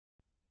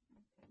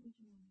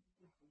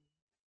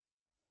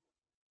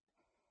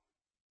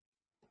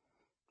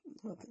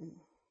Nothing.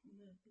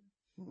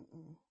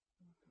 Mm-mm.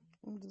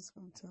 I'm just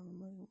going to tell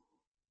him You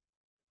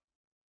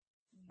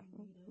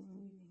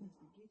need us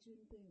to get you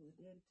anything with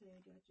Daddy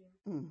Tag got your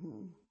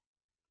Mm-hmm.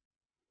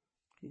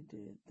 He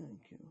did,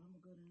 thank you. I'm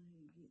gonna go down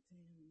here and get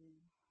Tam and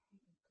then he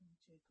can come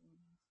check on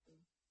my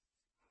stuff.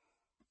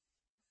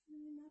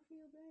 And I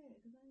feel bad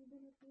because I ain't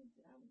been up here.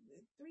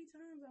 3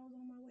 times I was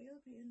on my way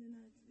up here and then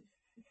I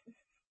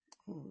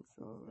Oh, it's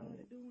all right.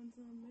 started doing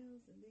something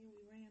else and then we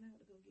ran out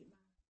to go get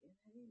my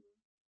inhaler.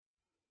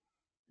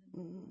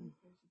 And Mm-hmm. blood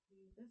pressure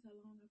pills. That's how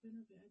long I've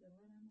been up here. I had to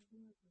run out my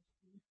blood pressure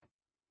pills.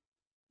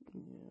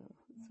 Yeah,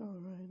 it's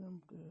all right. I'm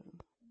good.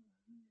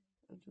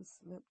 I just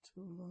slept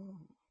too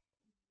long.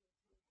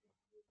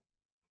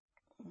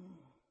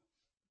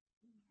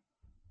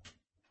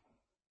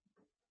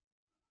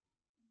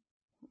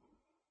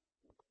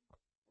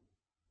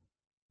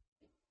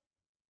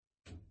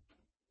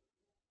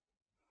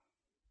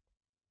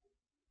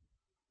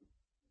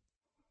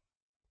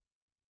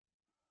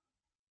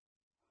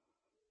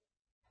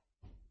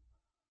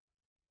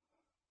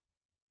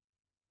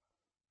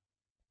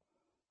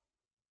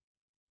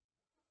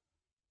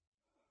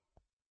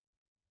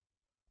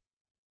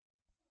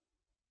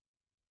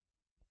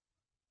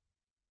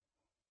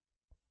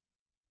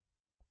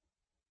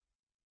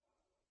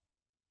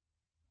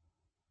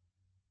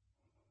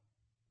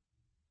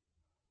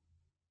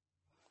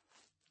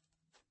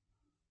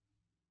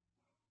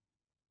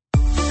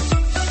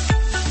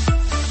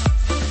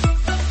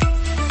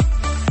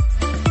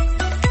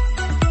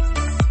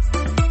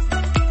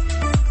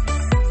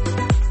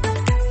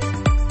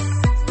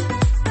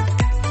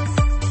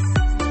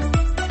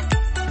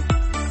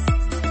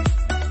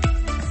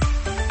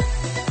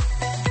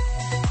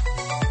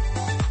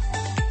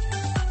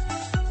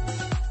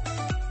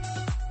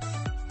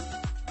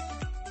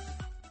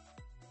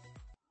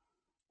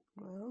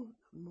 Well,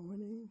 good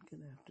morning,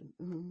 good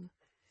afternoon,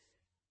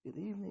 good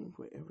evening,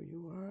 wherever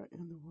you are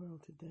in the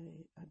world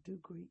today. I do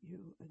greet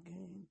you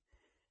again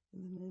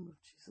in the name of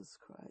Jesus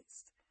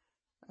Christ.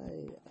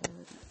 I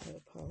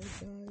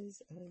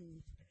apologize.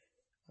 I'm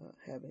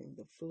having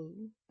the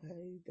flu.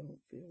 I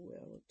don't feel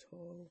well at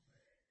all,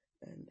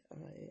 and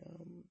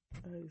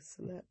I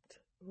slept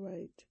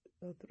right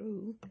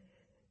through.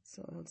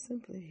 So I'm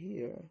simply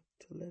here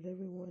to let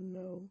everyone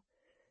know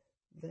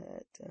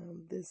that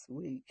this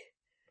week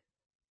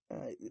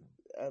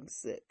I'm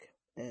sick,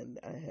 and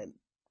I had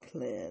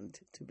planned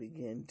to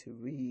begin to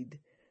read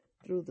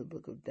through the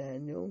book of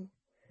Daniel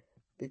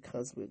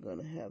because we're going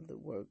to have the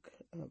work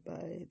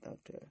by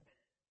Dr.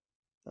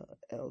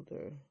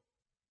 Elder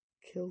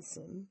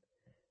Kilson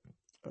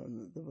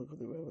on the book of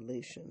the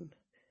Revelation.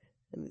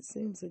 And it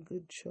seems a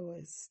good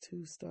choice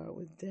to start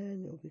with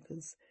Daniel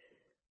because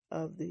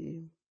of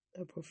the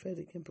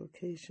prophetic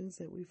implications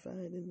that we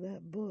find in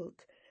that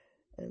book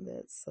and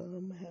that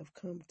some have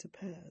come to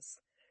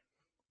pass.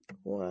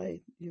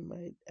 Why, you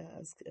might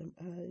ask, am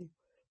I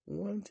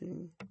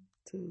wanting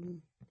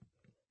to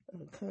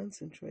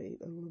concentrate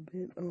a little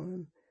bit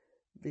on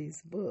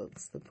these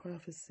books, the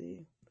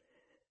prophecy?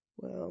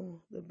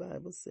 Well, the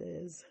Bible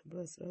says,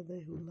 blessed are they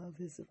who love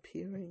his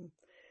appearing.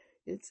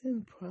 It's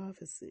in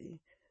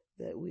prophecy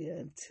that we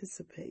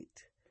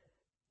anticipate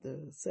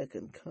the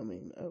second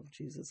coming of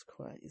Jesus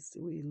Christ.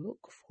 We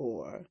look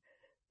for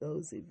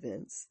those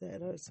events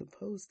that are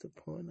supposed to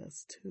point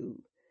us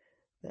to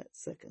that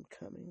second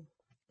coming.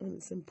 And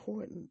it's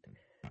important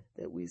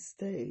that we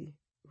stay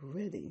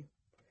ready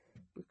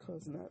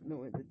because not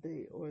knowing the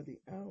day or the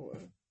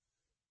hour,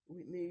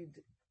 we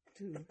need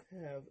to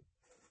have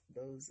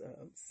those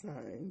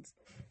signs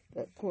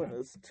that point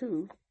us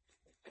to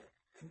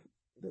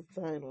the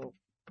final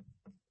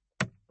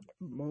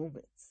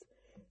moments.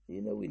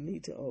 We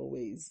need to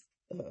always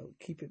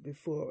keep it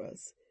before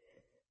us.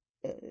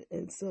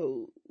 And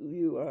so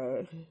you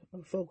are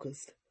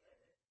focused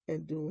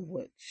and doing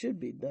what should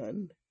be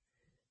done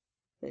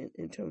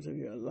in terms of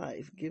your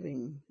life,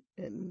 giving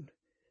and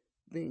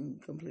being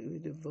completely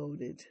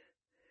devoted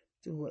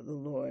to what the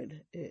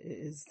Lord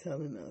is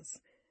telling us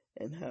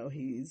and how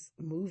he's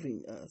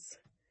moving us.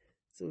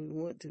 So we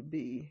want to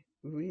be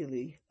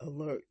really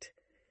alert.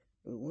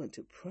 We want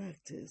to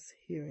practice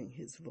hearing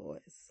his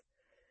voice.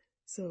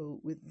 So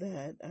with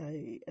that,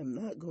 I am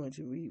not going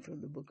to read from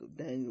the book of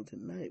Daniel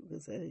tonight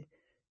because I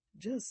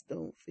just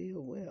don't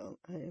feel well.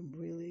 I am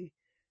really,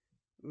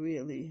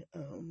 really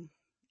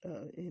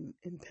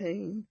in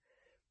pain.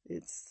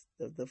 It's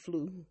the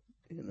flu,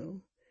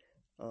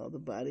 all the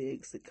body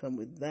aches that come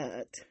with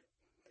that,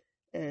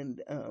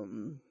 and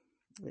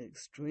the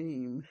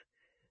extreme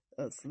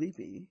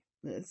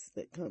sleepiness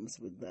that comes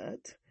with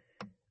that.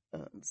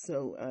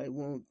 So I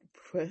won't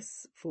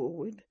press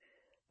forward.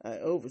 I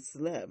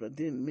overslept. I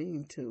didn't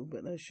mean to,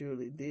 but I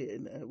surely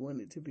did. I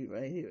wanted to be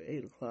right here at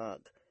 8 o'clock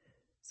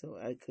so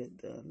I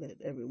could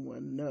let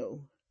everyone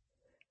know.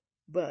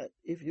 But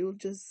if you'll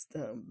just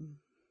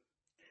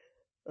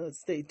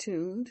stay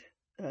tuned,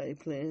 I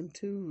plan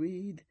to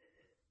read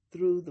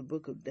through the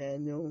book of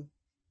Daniel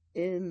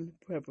in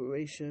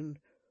preparation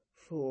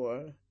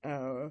for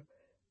our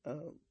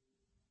uh,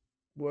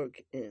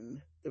 work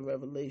in the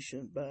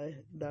Revelation by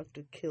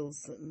Dr.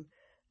 Kilson.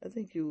 I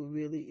think you will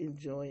really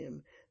enjoy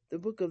him. The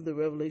book of the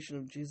Revelation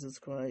of Jesus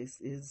Christ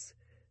is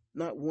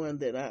not one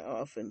that I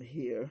often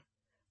hear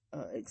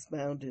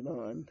expounded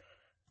on,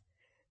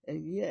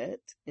 and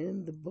yet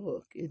in the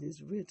book it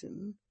is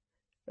written,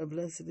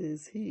 blessed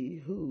is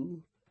he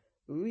who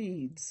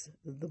reads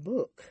the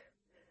book.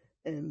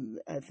 And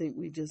I think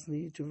we just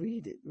need to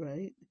read it,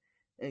 right?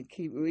 And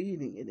keep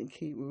reading it and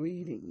keep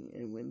reading.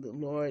 And when the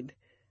Lord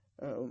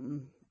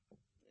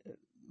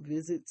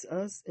visits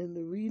us in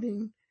the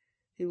reading,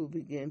 he will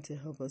begin to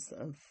help us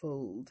to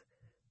unfold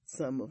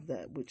some of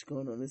that which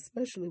going on,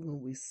 especially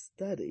when we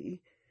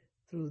study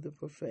through the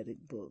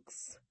prophetic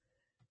books.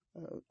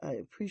 I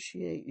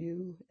appreciate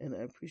you, and I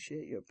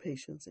appreciate your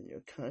patience and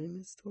your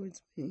kindness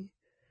towards me.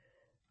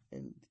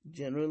 And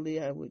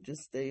generally, I would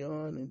just stay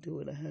on and do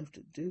what I have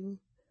to do.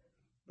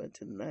 But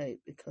tonight,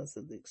 because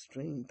of the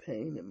extreme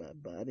pain in my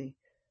body,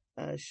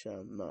 I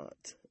shall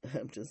not.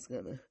 I'm just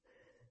going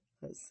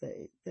to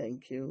say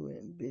thank you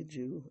and bid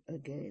you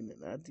again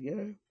an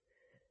adieu.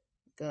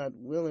 God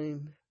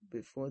willing,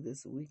 before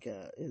this week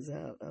is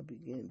out, I'll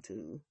begin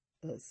to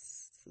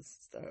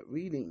start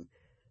reading,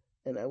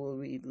 and I will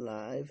read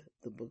live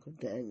the book of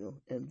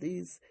Daniel. And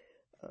these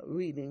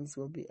readings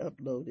will be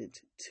uploaded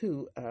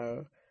to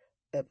our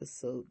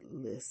episode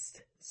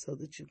list so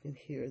that you can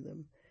hear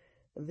them.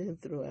 And then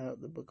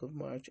throughout the book of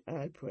March,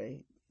 I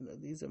pray,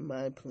 these are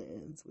my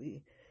plans.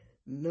 We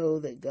know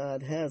that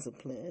God has a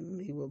plan,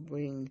 and he will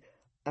bring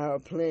our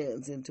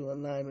plans into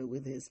alignment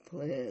with his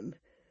plan.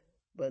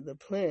 But the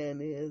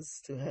plan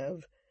is to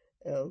have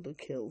Elder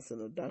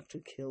Kilson or Dr.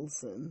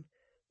 Kilson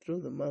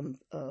through the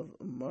month of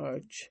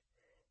March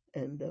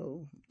and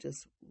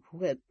just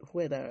whet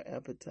our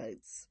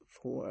appetites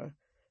for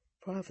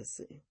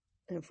prophecy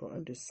and for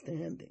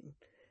understanding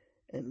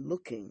and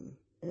looking,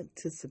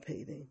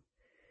 anticipating.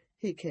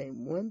 He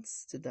came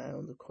once to die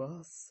on the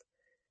cross.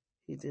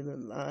 He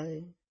didn't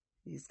lie.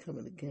 He's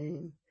coming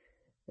again,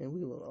 and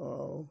we will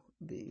all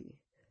be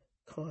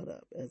caught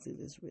up, as it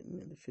is written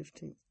in the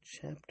 15th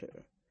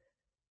chapter.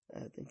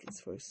 I think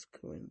it's 1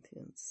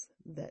 Corinthians.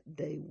 That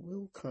day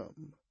will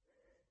come.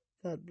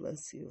 God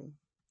bless you.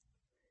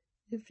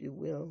 If you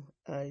will,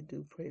 I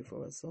do pray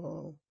for us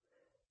all.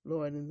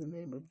 Lord, in the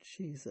name of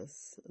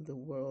Jesus, the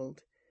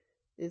world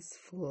is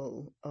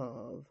full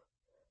of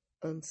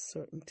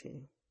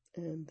uncertainty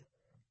and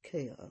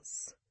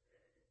chaos.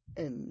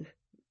 And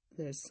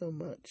there's so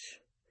much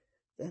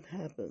that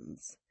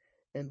happens,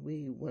 and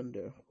we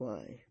wonder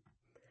why.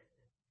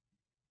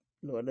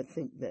 Lord, I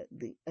think that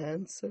the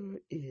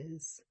answer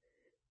is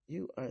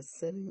you are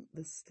setting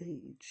the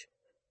stage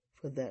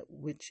for that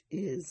which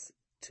is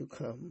to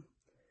come.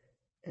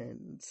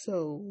 And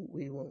so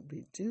we won't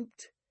be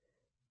duped,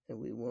 and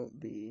we won't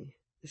be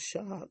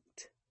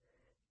shocked.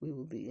 We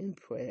will be in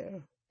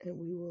prayer, and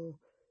we will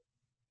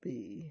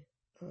be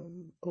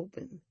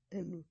open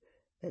and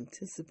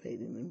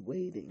anticipating and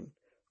waiting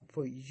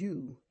for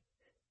you,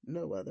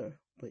 no other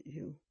but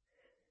you.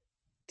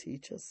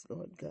 Teach us,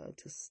 Lord God,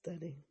 to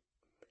study.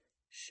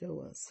 Show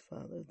us,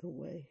 Father, the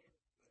way.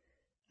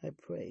 I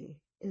pray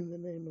in the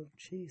name of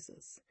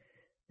Jesus.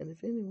 And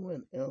if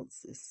anyone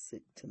else is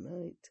sick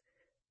tonight,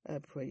 I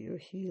pray your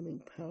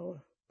healing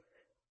power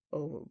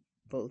over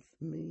both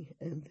me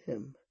and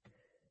them.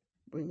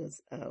 Bring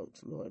us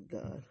out, Lord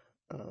God,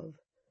 of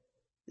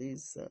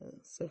these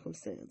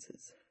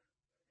circumstances,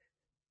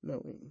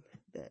 knowing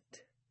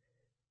that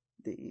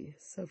the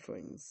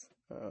sufferings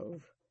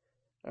of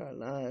our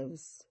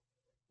lives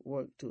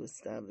work to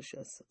establish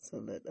us. So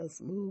let us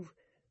move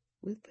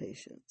with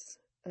patience.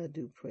 I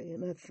do pray,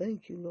 and I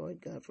thank you,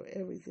 Lord God, for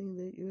everything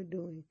that you're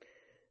doing.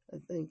 I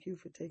thank you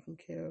for taking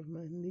care of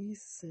my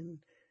niece and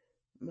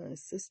my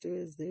sister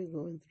as they're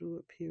going through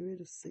a period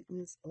of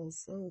sickness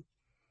also.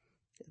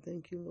 I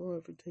thank you,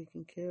 Lord, for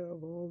taking care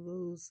of all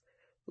those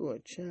who are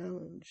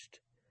challenged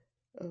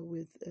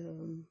with,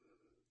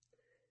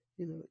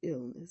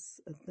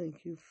 illness. I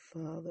thank you,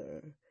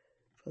 Father,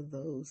 for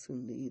those who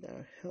need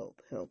our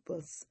help. Help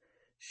us,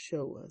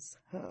 show us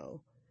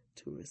how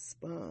to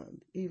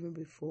respond even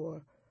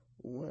before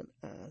one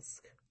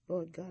asks.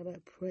 Lord God, I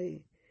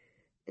pray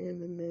in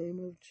the name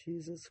of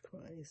Jesus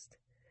Christ.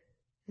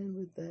 And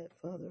with that,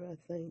 Father, I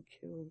thank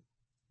you,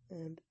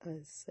 and I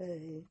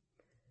say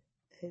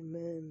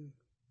amen.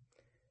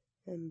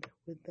 And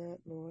with that,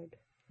 Lord,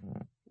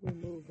 we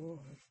move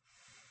on.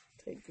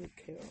 Take good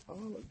care of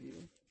all of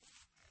you.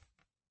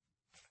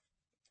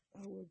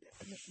 I will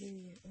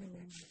definitely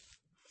reconvene,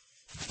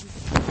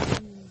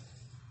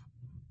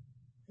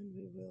 and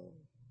we will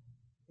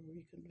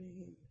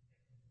reconvene.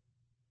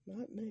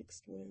 Not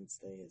next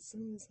Wednesday. As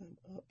soon as I'm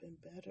up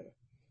and better,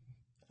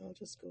 I'll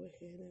just go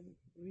ahead and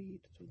read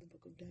through the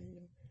book of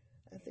Daniel.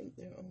 I think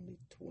there are only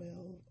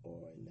 12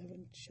 or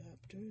 11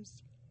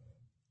 chapters.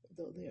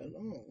 Though they are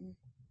long,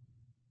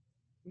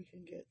 we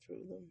can get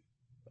through them,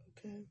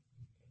 okay?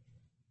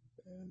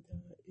 And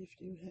if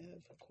you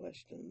have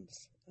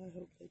questions, I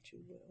hope that you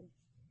will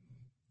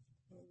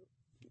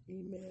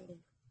email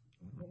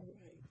All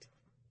right.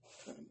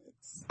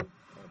 Comments.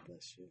 God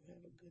bless you.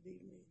 Have a good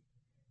evening.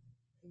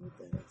 And with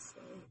that, I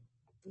say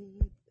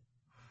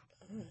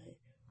goodbye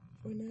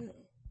for now.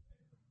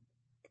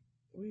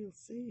 We'll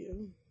see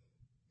you